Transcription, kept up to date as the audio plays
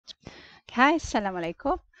Hi,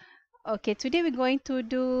 Assalamualaikum. Okay, today we're going to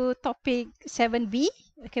do topic 7B.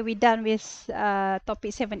 Okay, we're done with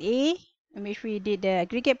topic 7A, in which we did the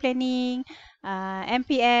aggregate planning,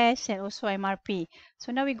 MPS, and also MRP.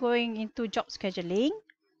 So now we're going into job scheduling.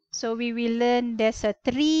 So we will learn there's a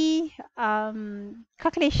three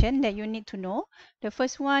calculation that you need to know. The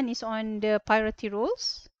first one is on the priority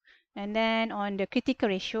roles, and then on the critical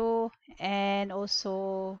ratio, and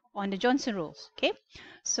also on the Johnson rules. Okay,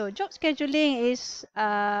 so job scheduling is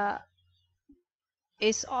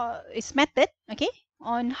method, okay,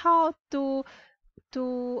 on how to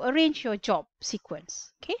arrange your job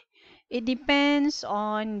sequence. Okay, it depends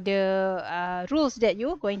on the rules that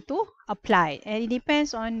you're going to apply, and it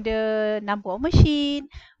depends on the number of machine,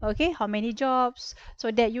 okay, how many jobs,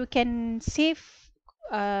 so that you can save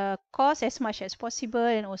cost as much as possible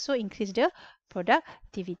and also increase the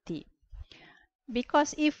productivity.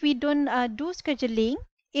 Because if we don't do scheduling,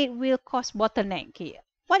 it will cause bottleneck. Okay.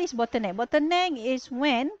 What is bottleneck? Bottleneck is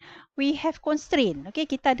when we have constraint. Okay,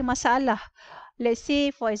 kita ada masalah. Let's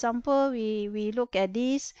say, for example, we look at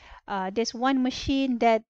this. There's one machine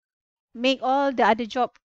that make all the other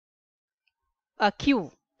job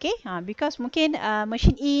queue. Okay, because mungkin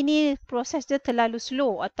machine E ni proses dia terlalu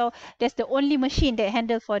slow, atau that's the only machine that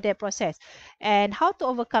handle for that process. And how to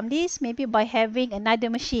overcome this? Maybe by having another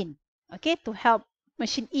machine, okay, to help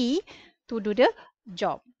machine E to do the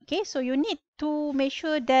job. Okay, so you need to make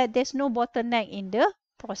sure that there's no bottleneck in the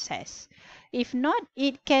process. If not,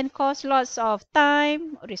 it can cause lots of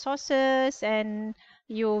time, resources, and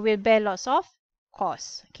you will bear lots of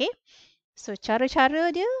costs. Okay, so cara-cara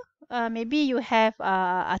dia, maybe you have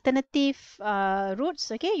alternative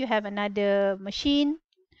routes. Okay, you have another machine,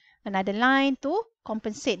 another line to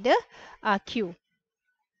compensate the queue.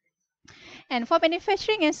 And for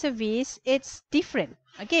manufacturing and service, it's different,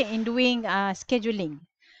 okay, in doing scheduling.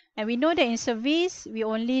 And we know that in service, we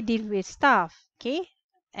only deal with staff, okay,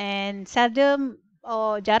 and seldom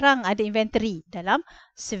or jarang ada inventory dalam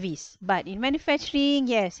service. But in manufacturing,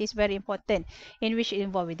 yes, it's very important, in which it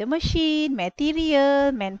involves with the machine,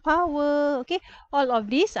 material, manpower, okay, all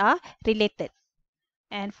of these are related.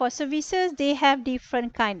 And for services, they have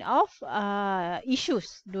different kind of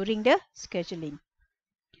issues during the scheduling.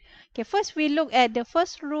 Okay, first we look at the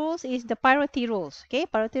first rules is the priority rules. Okay,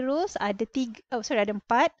 priority rules ada ada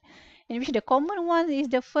empat, in which the common one is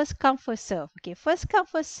the first come first serve. Okay, first come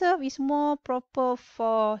first serve is more proper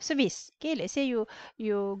for service. Okay, let's say you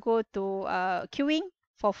go to queuing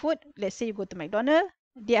for food. Let's say you go to McDonald's,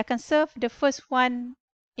 they akan serve the first one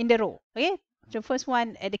in the row. Okay, the first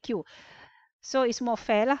one at the queue. So it's more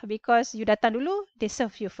fair lah, because you datang dulu, they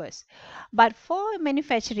serve you first. But for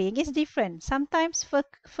manufacturing, it's different. Sometimes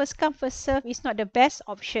first come first serve is not the best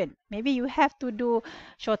option. Maybe you have to do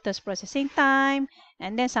shortest processing time,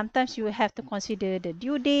 and then sometimes you have to consider the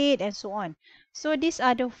due date and so on. So these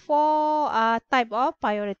are the four type of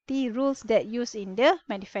priority rules that use in the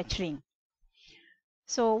manufacturing.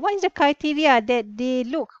 So what is the criteria that they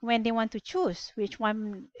look when they want to choose which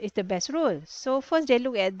one is the best rule? So first they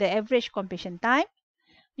look at the average completion time,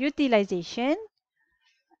 utilization,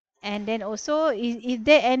 and then also is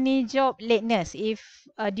there any job lateness if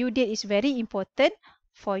a due date is very important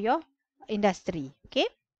for your industry. Okay,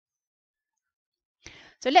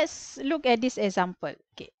 so let's look at this example.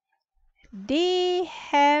 Okay, they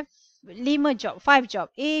have 5 job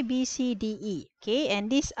A, B, C, D, E. Okay,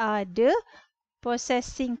 and these are the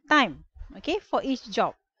processing time, okay, for each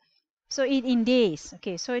job. So in days,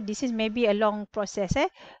 okay, so this is maybe a long process.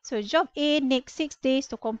 So job A needs 6 days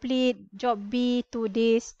to complete, job B 2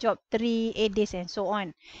 days, job 3 8 days, and so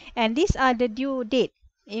on. And these are the due date,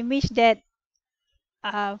 in which that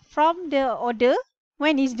from the order,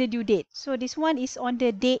 when is the due date? So this one is on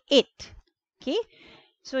the day 8, okay.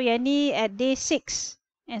 So yang ni at day 6,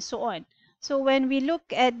 and so on. So when we look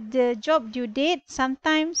at the job due date,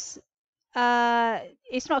 sometimes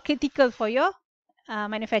it's not critical for your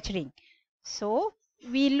manufacturing. So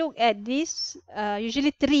we look at this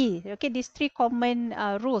usually three. Okay, these three common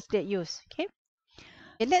rules that use. Okay,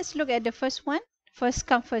 let's look at the first one. First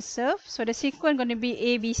come first serve. So the sequence going to be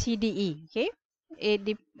A, B, C, D, E. Okay,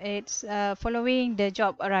 it's following the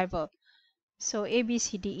job arrival. So A, B,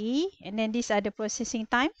 C, D, E, and then these are the processing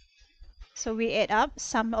time. So we add up,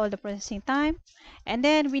 sum all the processing time, and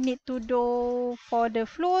then we need to do for the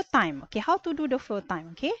flow time. Okay, how to do the flow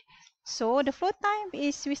time? Okay, so the flow time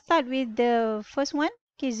is we start with the first one.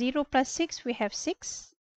 Okay, 0 plus 6, we have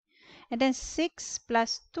 6, and then 6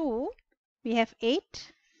 plus 2, we have 8.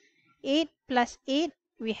 8 plus 8,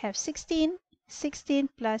 we have 16. 16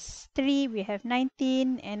 plus 3, we have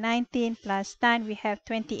 19, and 19 plus 9, we have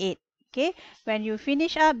 28. Okay, when you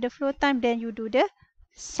finish up the flow time, then you do the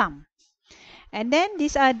sum. And then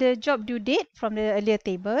these are the job due date from the earlier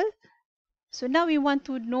table. So now we want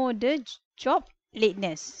to know the job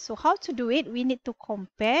lateness. So how to do it? We need to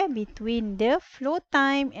compare between the flow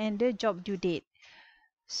time and the job due date.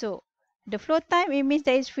 So the flow time, it means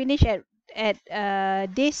that it's finished at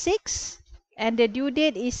day 6 and the due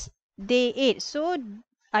date is day 8. So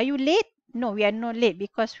are you late? No, we are not late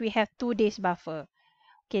because we have 2 days buffer.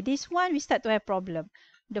 Okay, this one we start to have problem.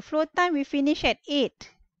 The flow time we finish at 8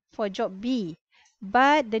 for job B,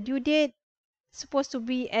 but the due date supposed to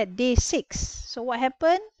be at day 6. So what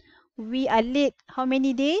happened? We are late how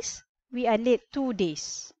many days? We are late 2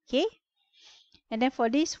 days. Okay. And then for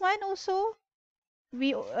this one also,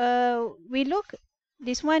 we look,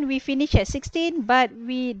 this one we finish at 16, but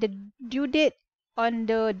the due date on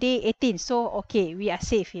the day 18. So okay, we are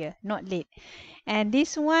safe here, not late. And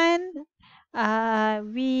this one,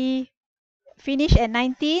 we finish at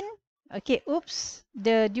 19. Okay, oops,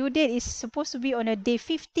 the due date is supposed to be on a day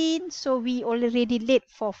 15, so we already late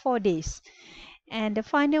for 4 days. And the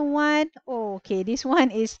final one, oh, okay, this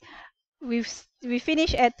one is we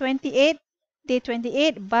finish at 28, day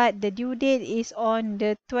 28, but the due date is on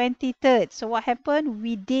the 23rd. So what happened?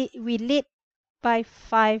 We late by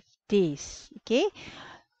 5 days. Okay,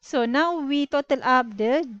 so now we total up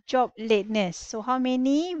the job lateness. So how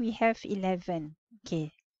many? We have 11.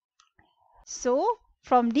 Okay. So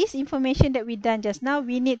from this information that we done just now,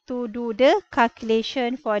 we need to do the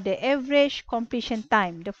calculation for the average completion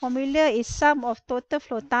time. The formula is sum of total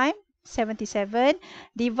flow time, 77,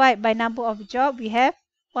 divide by number of job, we have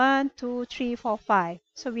 1, 2, 3, 4, 5.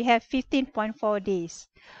 So we have 15.4 days.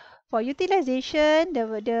 For utilization,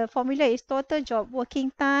 the formula is total job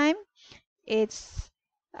working time. It's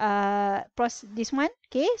this one.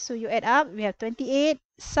 Okay, so you add up, we have 28.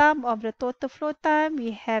 Sum of the total flow time,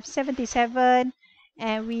 we have 77,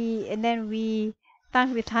 and then we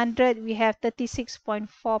times with 100, we have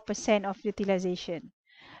 36.4% of utilization.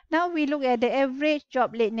 Now we look at the average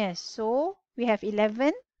job lateness. So we have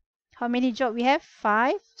 11. How many job we have?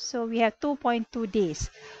 5. So we have 2.2 days.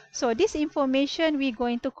 So this information we're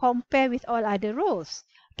going to compare with all other roles.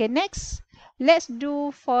 Okay, next, let's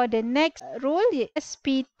do for the next role,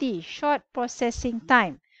 SPT, short processing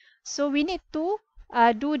time. So we need to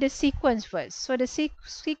do the sequence first. So the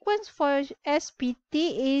sequence for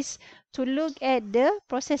SPT is to look at the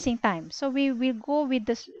processing time. So we will go with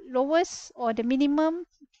the lowest or the minimum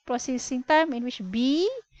processing time, in which B,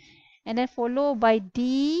 and then followed by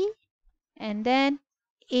D, and then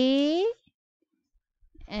A,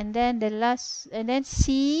 and then the last, and then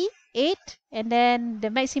C, 8, and then the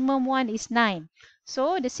maximum one is 9.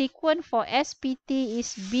 So the sequence for SPT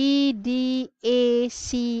is B, D, A,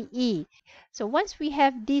 C, E. So once we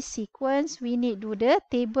have this sequence, we need to do the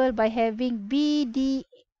table by having B, D,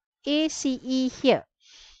 A, C, E here.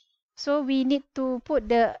 So we need to put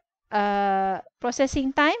the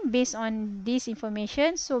processing time based on this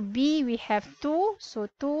information. So B we have 2, so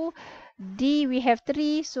 2. D we have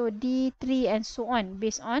 3, so D 3, and so on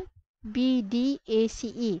based on B, D, A,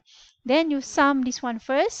 C, E. Then you sum this one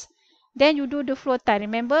first. Then you do the flow time.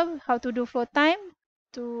 Remember how to do flow time?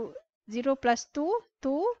 0 plus 2,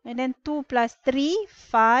 2, and then 2 plus 3,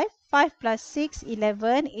 5, 5 plus 6,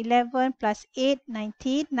 11, 11 plus 8,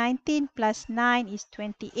 19, 19 plus 9 is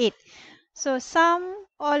 28. So sum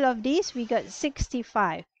all of these, we got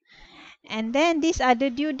 65. And then these are the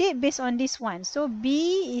due date based on this one. So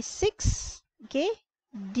B is 6, okay,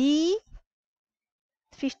 D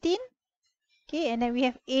 15, okay, and then we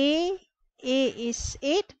have A is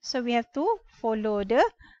 8, so we have to follow the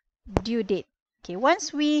due date. Okay,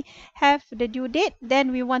 once we have the due date,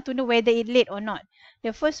 then we want to know whether it's late or not.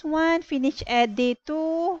 The first one finished at day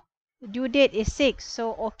 2, due date is 6,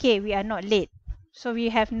 so okay, we are not late. So we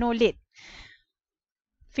have no late.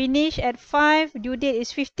 Finish at 5, due date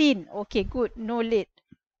is 15, okay, good, no late.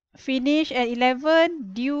 Finish at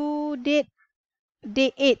 11, due date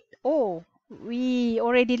day 8, oh, we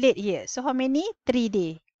already late here. So how many? 3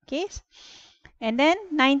 days, okay. And then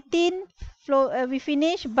 19, we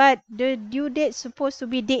finish, but the due date supposed to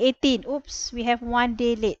be day 18. Oops, we have 1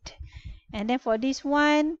 day late. And then for this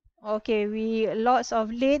one, okay, we lots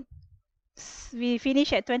of late. We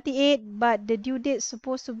finish at 28, but the due date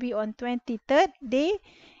supposed to be on 23rd day,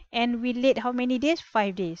 and we late how many days?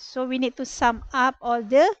 5 days. So we need to sum up all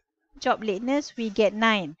the job lateness. We get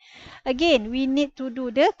 9. Again, we need to do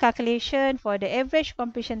the calculation for the average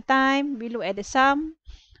completion time. We look at the sum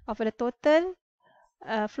of the total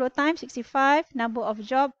flow time, 65, number of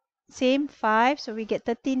job, same, 5, so we get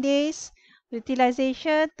 13 days.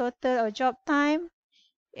 Utilization, total of job time,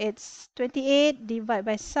 it's 28 divided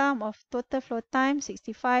by sum of total flow time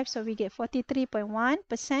 65, so we get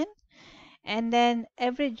 43.1%. And then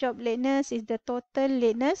average job lateness is the total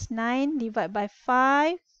lateness, 9 divided by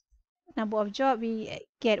 5 number of job, we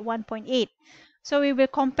get 1.8. So we will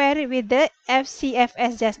compare it with the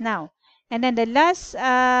FCFS just now. And then the last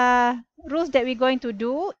rules that we're going to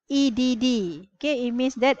do, EDD. Okay, it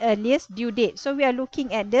means that earliest due date. So we are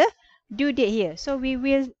looking at the due date here. So we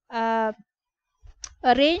will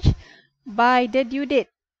arrange by the due date.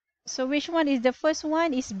 So which one is the first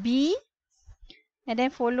one? Is B, and then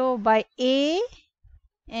followed by A,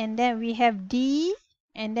 and then we have D,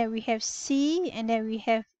 and then we have C, and then we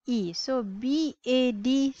have E. So B, A,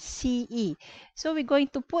 D, C, E. So we're going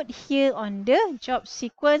to put here on the job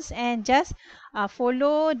sequence and just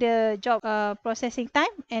follow the job processing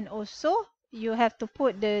time, and also you have to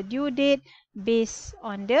put the due date based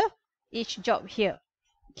on the each job here.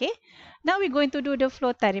 Okay, now we're going to do the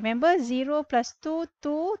flow time. Remember, 0 plus 2,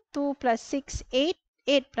 2, 2 plus 6, 8,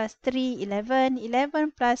 8 plus 3, 11,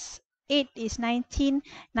 11 plus 8 is 19,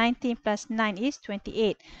 19 plus 9 is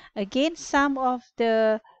 28. Again, sum of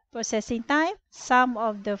the processing time, sum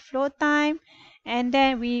of the flow time, and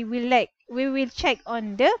then we will check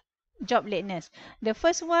on the job lateness. The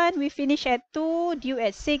first one, we finish at 2, due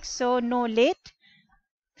at 6, so no late.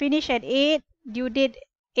 Finish at 8, due date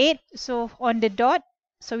 8, so on the dot,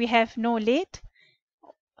 so we have no late.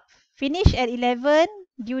 Finish at 11,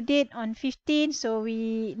 due date on 15, so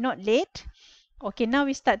we not late. Okay, now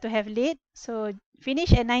we start to have late. So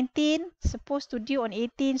finish at 19, supposed to due on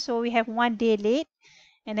 18, so we have 1 day late.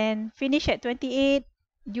 And then finish at 28,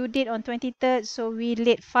 due date on 23rd, so we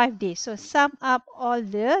late 5 days. So sum up all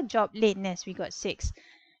the job lateness, we got 6.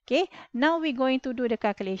 Okay, now we're going to do the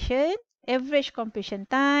calculation. Average completion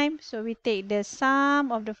time. So we take the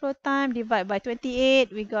sum of the flow time divided by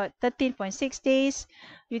 28. We got 13.6 days.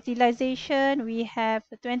 Utilization, we have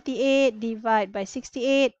 28 divided by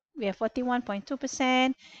 68. We have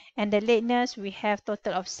 41.2%. And the lateness, we have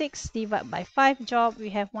total of 6 divided by 5 job. We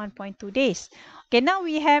have 1.2 days. Okay, now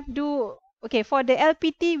we have do, okay, for the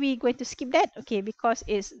LPT, we're going to skip that. Okay, because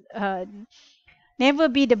it's never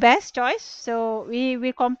be the best choice. So we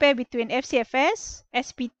will compare between FCFS,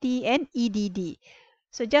 SPT, and EDD.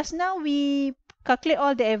 So just now we calculate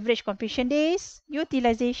all the average completion days,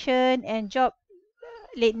 utilization, and job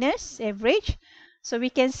lateness average. So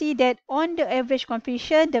we can see that on the average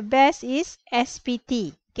completion, the best is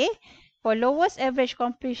SPT. Okay. For lowest average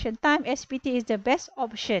completion time, SPT is the best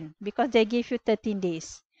option because they give you 13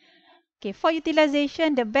 days. Okay, for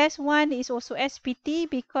utilization, the best one is also SPT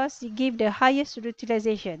because it gives the highest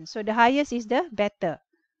utilization. So the highest is the better,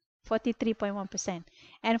 43.1%.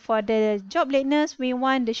 And for the job lateness, we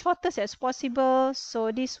want the shortest as possible.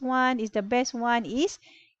 So this one is the best one is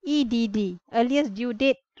EDD, earliest due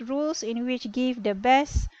date rules, in which give the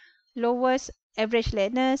best lowest average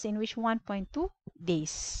lateness, in which 1.2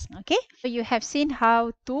 days. Okay, so you have seen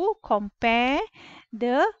how to compare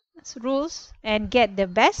the rules and get the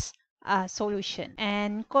best solution.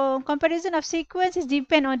 And comparison of sequence is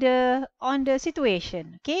depend on the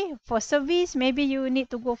situation. Okay, for service, maybe you need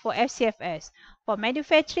to go for FCFS. For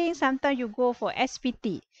manufacturing, sometimes you go for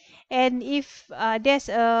SPT. And if there's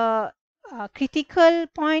a critical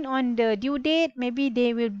point on the due date, maybe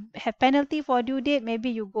they will have penalty for due date, maybe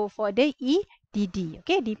you go for the EDD.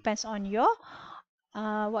 Okay, depends on your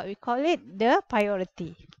what we call it, the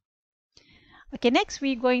priority. Okay, next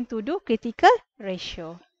we're going to do critical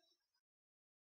ratio.